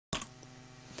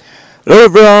Hello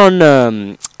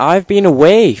everyone, I've been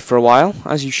away for a while,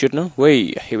 as you should know.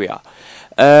 Here we are.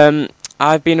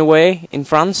 I've been away in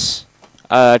France.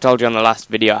 I told you on the last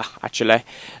video, actually.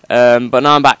 But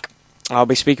now I'm back. I'll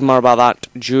be speaking more about that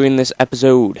during this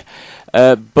episode.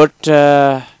 But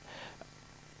I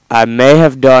may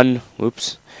have done, a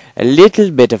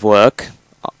little bit of work.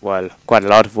 Well, quite a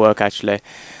lot of work, actually.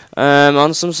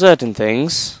 On some certain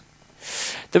things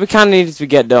that we kind of needed to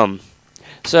get done.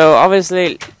 So,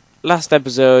 obviously, last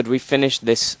episode we finished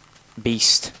this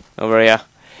beast over here,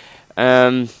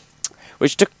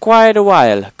 which took quite a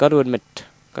while. Got to admit,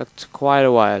 got quite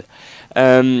a while.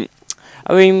 I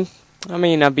mean,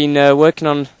 I've been working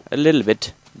on a little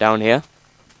bit down here.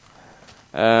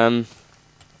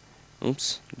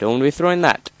 Oops! Don't be throwing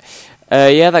that.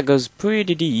 Yeah, that goes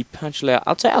pretty deep. Actually,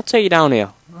 I'll take you down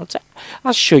here.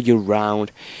 I'll show you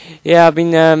around. Yeah,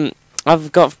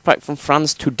 I've got back from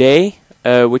France today,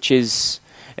 which is.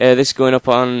 This is going up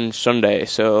on Sunday,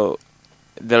 so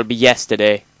there'll be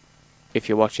yesterday if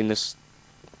you're watching this.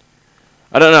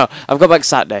 I don't know. I've got back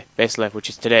Saturday, basically, which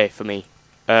is today for me.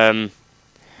 Oh,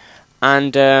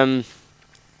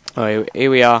 here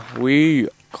we are.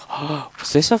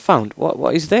 What's this I found?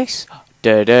 What is this?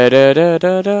 Da da da da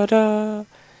da da da.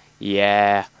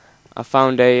 Yeah, I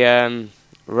found a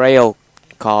rail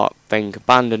car thing,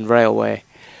 abandoned railway.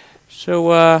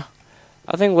 So I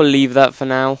think we'll leave that for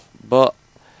now, but.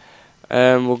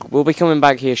 We'll be coming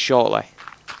back here shortly.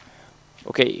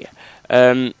 Okay.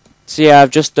 So yeah, I've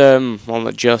just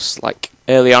like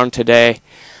early on today,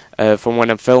 from when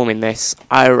I'm filming this,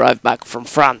 I arrived back from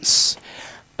France.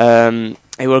 It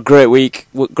was a great week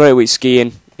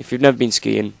skiing. If you've never been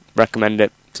skiing, recommend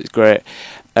it. It's great.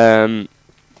 But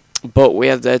we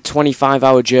had a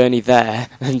 25-hour journey there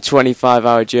and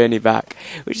 25-hour journey back,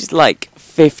 which is like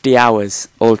 50 hours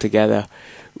altogether.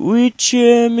 Which,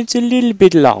 it's a little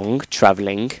bit long,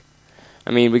 travelling.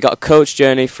 I mean, we got a coach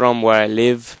journey from where I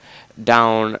live,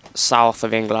 down south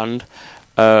of England,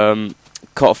 caught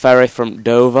a ferry from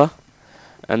Dover,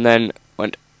 and then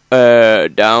went,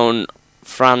 down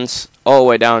France, all the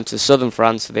way down to southern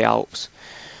France, to the Alps.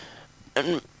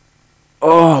 And,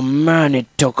 oh man, it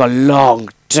took a long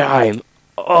time.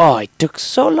 Oh, it took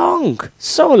so long.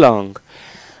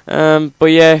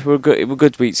 But yeah, we're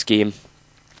good week skiing.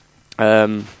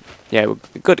 Yeah,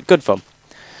 good fun.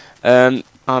 I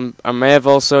may have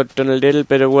also done a little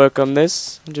bit of work on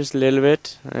this, just a little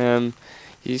bit.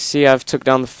 You see, I've took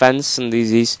down the fence, and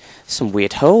these some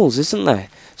weird holes, isn't there?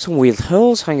 Some weird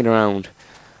holes hanging around.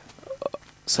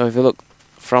 So if you look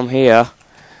from here,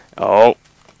 oh,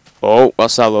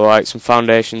 what's that look like? Some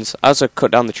foundations. I also cut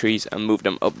down the trees and moved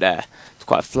them up there. It's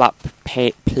quite a flat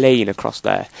plane across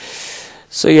there.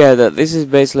 So yeah, this is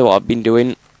basically what I've been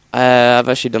doing. I've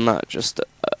actually done that just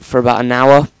for about an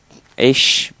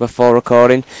hour-ish before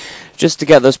recording, just to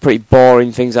get those pretty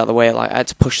boring things out of the way. Like, I had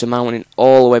to push the mountain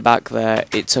all the way back there.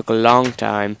 It took a long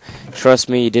time. Trust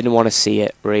me, you didn't want to see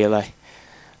it, really.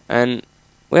 And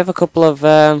we have a couple of,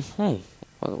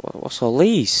 what's all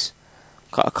these?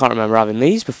 I can't remember having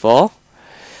these before.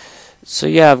 So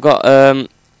yeah, I've got a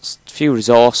few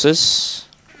resources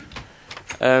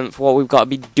for what we've got to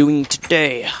be doing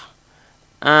today.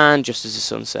 And just as the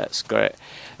sun sets, great.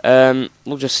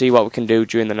 We'll just see what we can do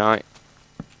during the night.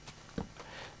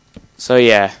 So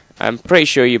yeah, I'm pretty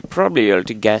sure you're probably able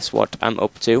to guess what I'm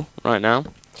up to right now.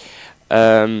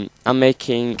 I'm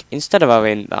making, instead of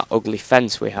having that ugly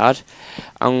fence we had,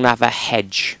 I'm going to have a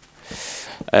hedge.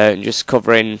 Just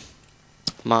covering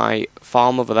my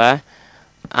farm over there.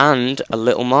 And a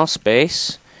little more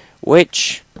space,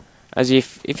 which,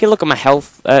 if you look at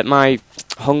my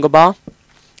hunger bar,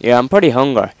 yeah, I'm pretty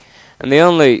hungry, and the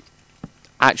only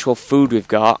actual food we've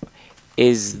got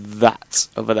is that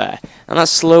over there, and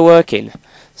that's slow working.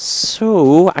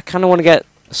 So I kind of want to get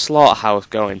a slaughterhouse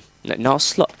going. No,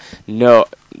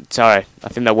 sorry, I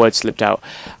think that word slipped out.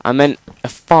 I meant a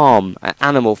farm, an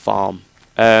animal farm,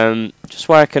 just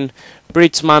where I can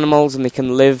breed some animals and they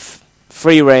can live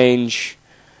free range,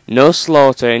 no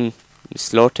slaughtering. Yeah,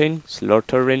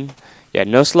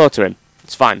 no slaughtering.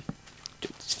 It's fine.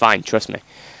 Trust me.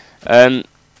 So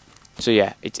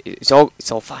yeah, it's all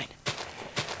fine.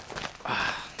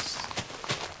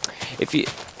 If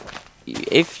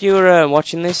you're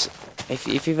watching this,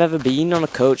 if you've ever been on a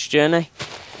coach journey,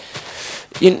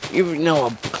 you know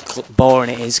how boring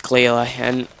it is, clearly,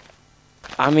 and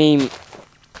I mean,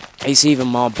 it's even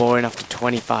more boring after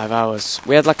 25 hours.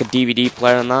 We had like a DVD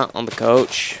player on the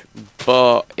coach,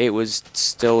 but it was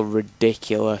still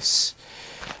ridiculous.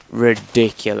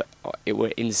 It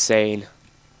was insane.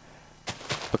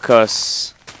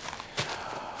 Because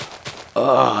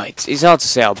it's hard to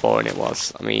say how boring it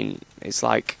was. I mean, It's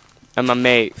like, and my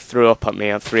mate threw up at me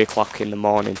at 3 o'clock in the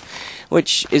morning,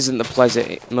 which isn't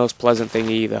the most pleasant thing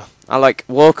either. I like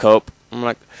woke up, I'm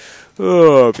like,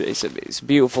 oh, it's a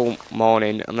beautiful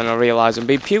morning, and then I realised I'm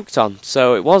being puked on.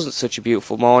 So it wasn't such a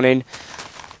beautiful morning,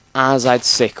 as I'd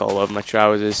sick all over my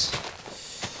trousers.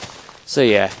 So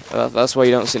yeah, that's why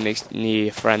you don't sit near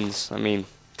your friends. I mean,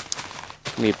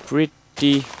 it can be a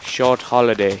pretty short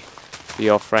holiday for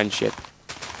your friendship.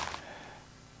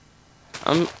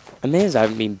 I'm amazed I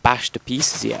haven't been bashed to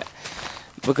pieces yet,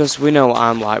 because we know what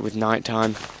I'm like with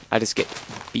nighttime. I just get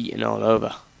beaten all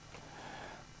over.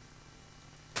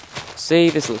 See,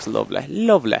 this looks lovely,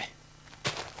 lovely.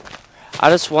 I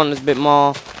just want a bit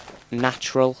more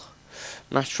natural.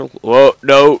 Oh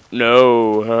no,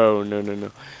 oh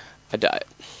no.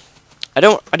 I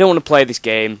don't want to play this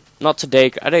game. Not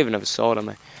today. I don't even have a sword on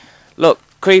me. Look,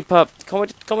 Creeper, can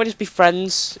we just be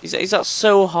friends? Is that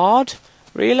so hard?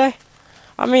 Really?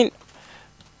 I mean,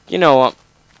 you know what?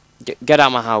 Get out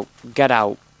of my house. Get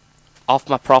out. Off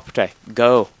my property.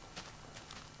 Go.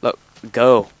 Look,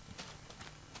 go.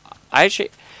 Do you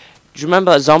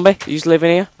remember that zombie who used to live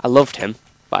in here? I loved him,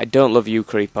 but I don't love you,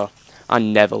 Creeper. I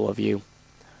never love you.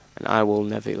 And I will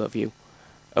never love you.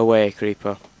 Away,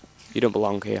 Creeper. You don't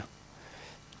belong here.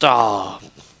 Ah,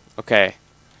 okay.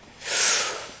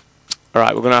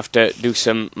 Alright, we're going to have to do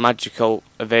some magical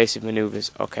evasive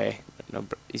maneuvers. Okay. No,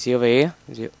 is he over here?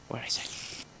 Where is he?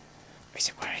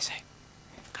 Where is he?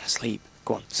 Can I sleep?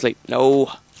 Go on, sleep.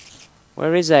 No.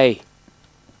 Where is he?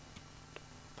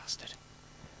 Bastard.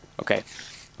 Okay.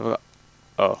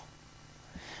 Oh.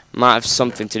 Might have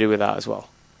something to do with that as well.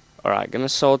 Alright, gonna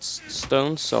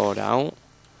stone sword out.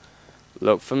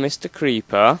 Look for Mr.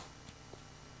 Creeper.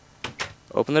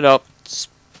 Open it up.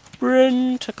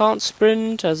 Sprint. I can't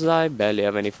sprint as I barely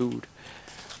have any food.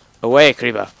 Away,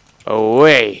 Creeper.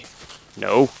 Away.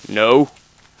 No.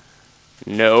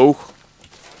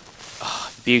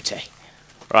 Oh, beauty.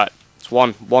 Right, it's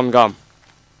one gone.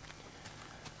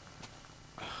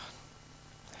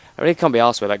 I really can't be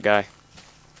arsed with that guy.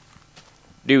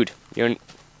 Dude, you're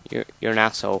an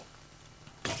asshole.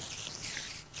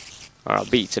 Alright, I'll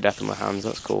beat you to death with my hands,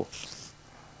 that's cool.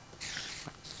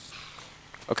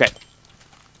 Okay.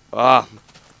 Ah,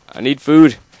 I need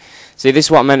food. See, this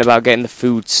is what I meant about getting the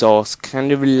food source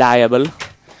kind of reliable,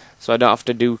 so I don't have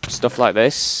to do stuff like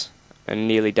this and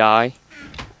nearly die.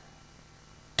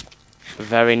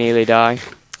 Very nearly die.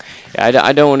 Yeah,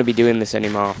 I don't want to be doing this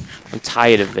anymore. I'm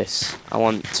tired of this. I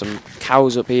want some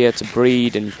cows up here to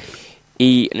breed and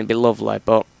eat, and it'd be lovely,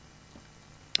 but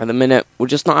at the minute, we're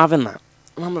just not having that.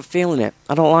 I'm not feeling it.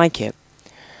 I don't like it.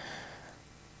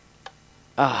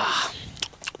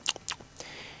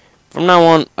 From now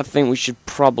on, I think we should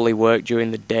probably work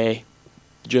during the day.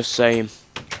 Just saying.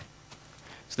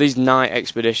 So these night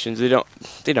expeditions, they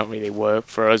don't really work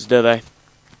for us, do they?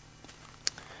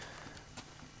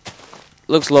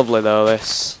 Looks lovely though,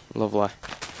 this. Lovely.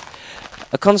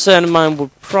 A concern of mine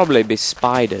would probably be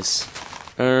spiders.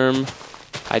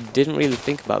 I didn't really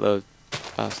think about those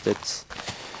bastards.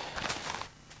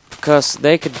 Because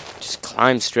they could just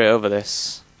climb straight over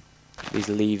these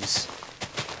leaves.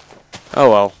 Oh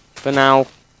well. For now,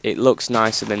 it looks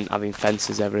nicer than having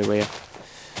fences everywhere.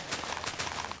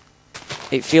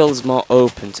 It feels more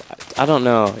open. I don't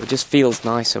know. It just feels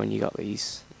nicer when you got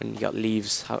leaves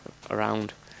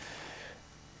around.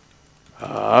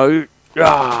 I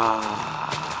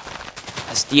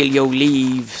steal your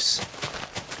leaves.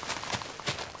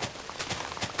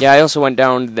 Yeah, I also went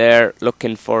down there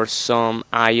looking for some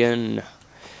iron,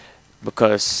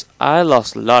 because I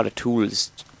lost a lot of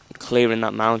tools clearing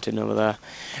that mountain over there.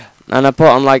 And I put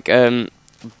on like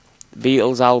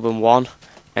Beatles album 1,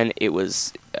 and it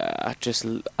was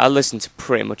I listened to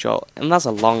pretty much all, and that's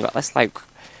like I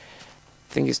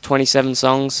think it's 27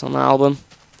 songs on the album,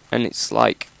 and it's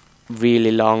like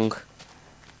really long.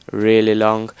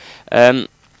 So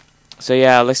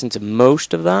yeah, I listened to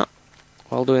most of that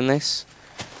while doing this.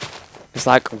 It's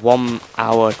like 1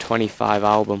 hour 25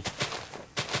 album,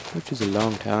 which is a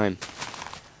long time.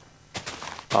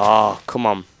 Oh, come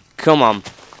on.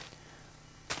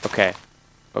 Okay.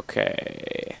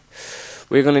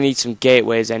 We're gonna need some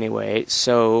gateways anyway,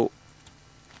 so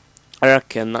I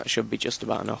reckon that should be just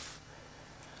about enough.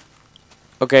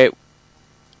 Okay.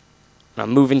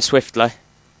 I'm moving swiftly.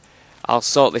 I'll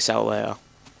sort this out later.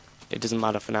 It doesn't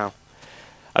matter for now.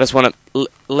 I just want to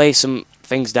lay some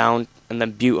things down and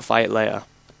then beautify it later.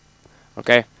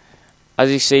 Okay?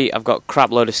 As you see, I've got a crap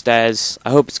load of stairs. I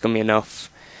hope it's going to be enough.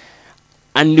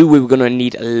 I knew we were going to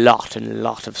need a lot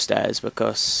of stairs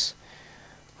because...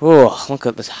 oh, look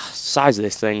at the size of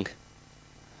this thing.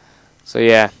 So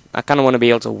yeah, I kind of want to be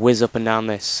able to whiz up and down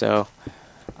this, so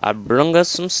I brung us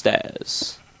some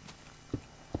stairs.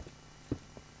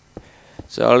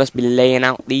 So let's be laying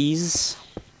out these.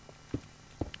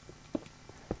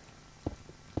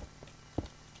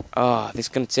 Oh, this is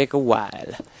going to take a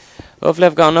while. Hopefully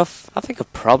I've got enough. I think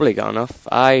I've probably got enough.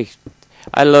 I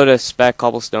had a load of spare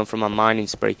cobblestone from my mining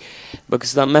spree,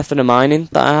 because that method of mining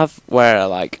that I have, where I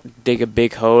like dig a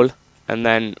big hole and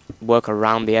then work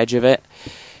around the edge of it,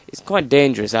 it's quite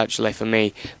dangerous actually for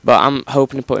me. But I'm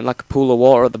hoping to put in like a pool of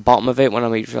water at the bottom of it when I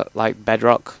reach like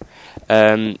bedrock,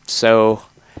 so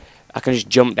I can just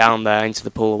jump down there into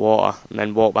the pool of water and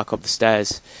then walk back up the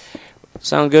stairs.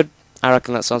 Sound good? I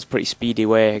reckon that sounds a pretty speedy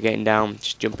way of getting down,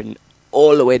 just jumping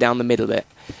all the way down the middle of it.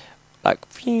 Like,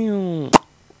 phew.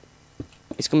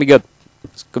 It's gonna be good.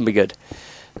 It's gonna be good.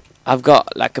 I've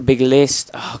got like a big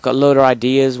list. I've got a load of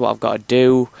ideas what I've got to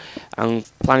do. I'm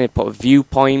planning to put a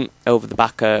viewpoint over the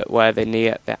back of where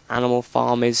the animal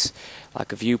farm is,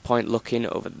 like a viewpoint looking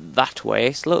over that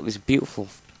way. So look, there's a beautiful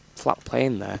flat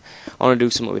plain there. I want to do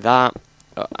something with that,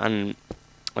 and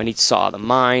I need to sort out the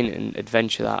mine and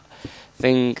adventure that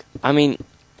thing. I mean,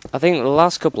 I think the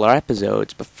last couple of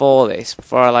episodes before this,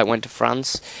 before I like went to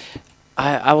France,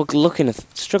 I was looking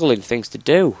at struggling things to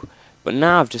do, but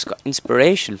now I've just got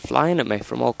inspiration flying at me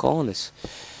from all corners.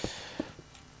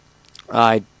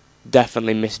 I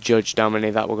definitely misjudged how many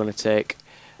that we're going to take,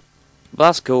 but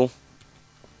that's cool.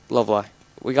 Lovely.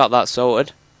 We got that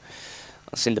sorted.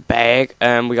 That's in the bag.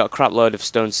 We got a crap load of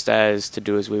stone stairs to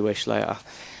do as we wish later.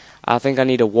 I think I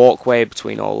need a walkway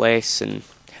between all this and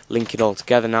link it all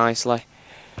together nicely.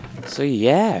 So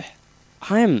yeah,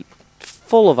 I am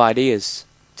full of ideas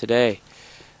today.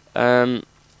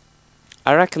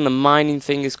 I reckon the mining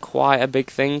thing is quite a big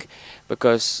thing,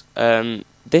 because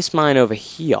this mine over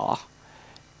here,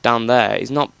 down there, is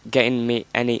not getting me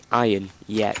any iron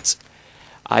yet.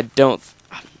 I've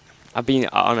been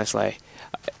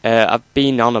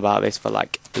on about this for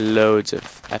like loads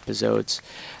of episodes,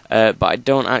 but I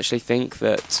don't actually think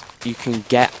that you can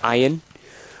get iron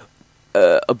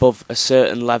above a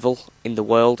certain level in the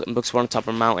world, and because we're on top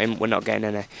of a mountain, we're not getting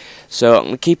any. So I'm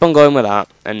going to keep on going with that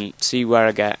and see where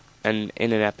I get, and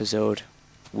in an episode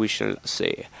we shall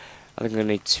see. I think I'm going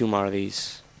to need 2 more of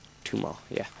these. 2 more,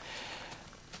 yeah.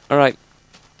 Alright,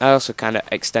 I also kind of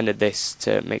extended this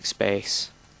to make space.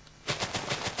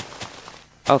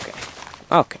 Okay,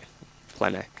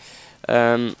 plenty.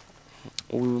 We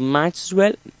might as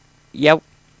well, yeah,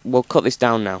 we'll cut this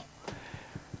down now.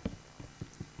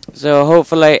 So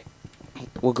hopefully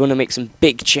we're going to make some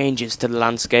big changes to the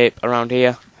landscape around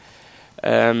here.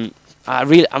 I'm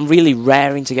really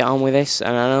raring to get on with this,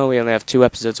 and I know we only have 2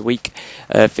 episodes a week,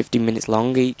 15 minutes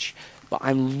long each, but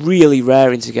I'm really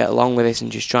raring to get along with this and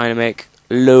just trying to make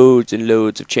loads and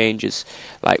loads of changes,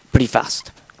 like pretty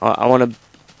fast. I want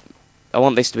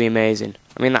this to be amazing.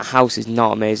 I mean, that house is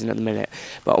not amazing at the minute,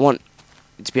 but I want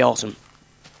it to be awesome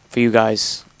for you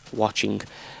guys watching,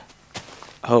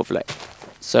 hopefully.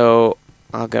 So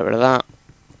I'll get rid of that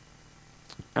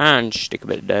and stick a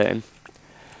bit of dirt in.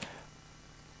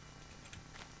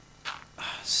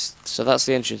 So that's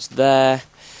the entrance there.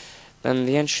 Then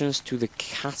the entrance to the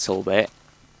cattle bit.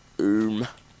 That'll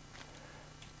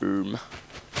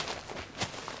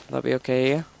be okay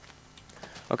here?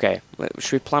 Okay,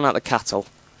 should we plan out the cattle?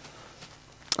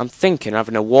 I'm thinking of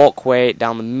having a walkway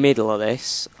down the middle of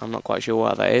this. I'm not quite sure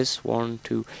where that is. 1,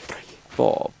 2, 3,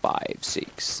 4, 5,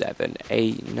 6, 7,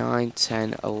 8, 9,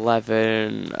 10,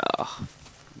 11,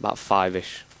 about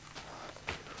 5-ish.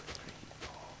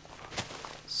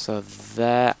 So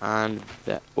there and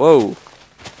there. Whoa!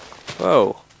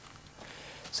 So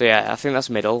yeah, I think that's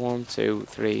middle. 1, 2,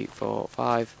 3, 4,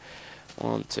 5.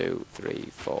 1, 2, 3,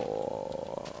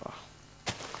 4.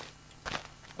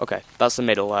 Okay, that's the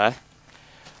middle there.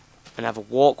 And have a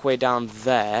walkway down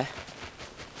there.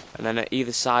 And then at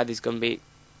either side there's going to be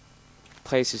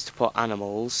places to put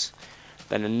animals.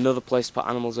 Then another place to put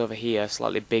animals over here,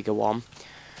 slightly bigger one.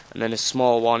 And then a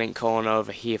small one in corner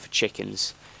over here for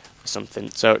chickens or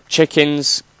something. So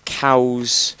chickens,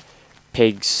 cows,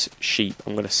 pigs, sheep,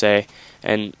 I'm going to say.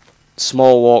 And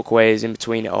small walkways in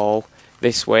between it all.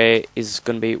 This way is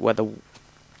going to be where the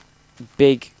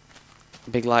big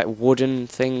like wooden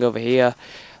thing over here,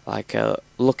 like a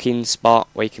looking spot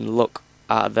where you can look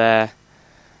out of there.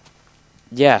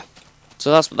 Yeah,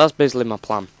 so that's basically my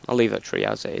plan. I'll leave that tree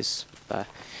as it is there.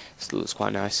 It looks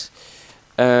quite nice.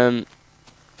 So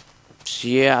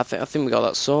yeah, I think we got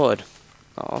that sorted.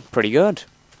 Oh, pretty good.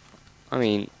 I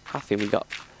mean, I think we got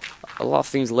a lot of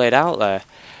things laid out there.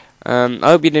 I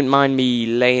hope you didn't mind me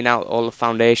laying out all the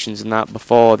foundations and that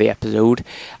before the episode.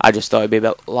 I just thought it'd be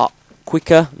a lot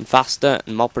quicker and faster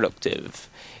and more productive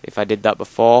if I did that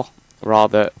before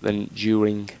rather than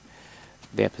during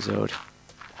the episode.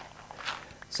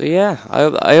 So yeah,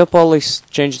 I hope all these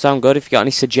changes sound good. If you got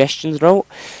any suggestions, though,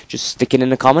 just stick it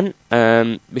in a comment.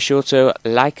 Be sure to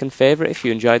like and favourite if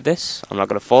you enjoyed this. I'm not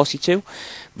going to force you to,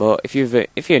 but if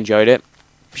you enjoyed it,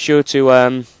 be sure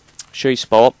to show your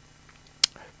support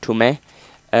to me.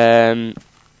 And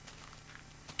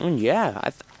yeah, I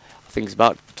think it's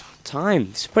about time.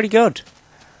 It's pretty good.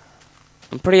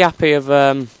 I'm pretty happy of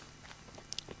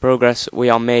progress we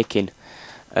are making.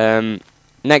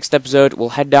 Next episode,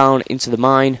 we'll head down into the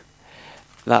mine,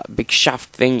 that big shaft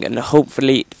thing, and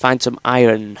hopefully find some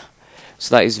iron.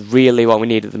 So that is really what we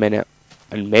need at the minute,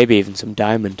 and maybe even some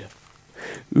diamond.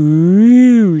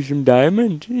 Ooh, some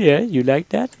diamond. Yeah, you like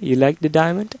that? You like the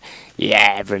diamond?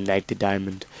 Yeah, everyone liked the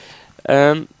diamond.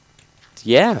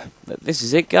 Yeah, this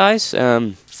is it, guys.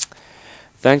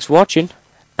 Thanks for watching,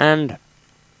 and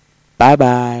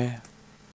bye-bye.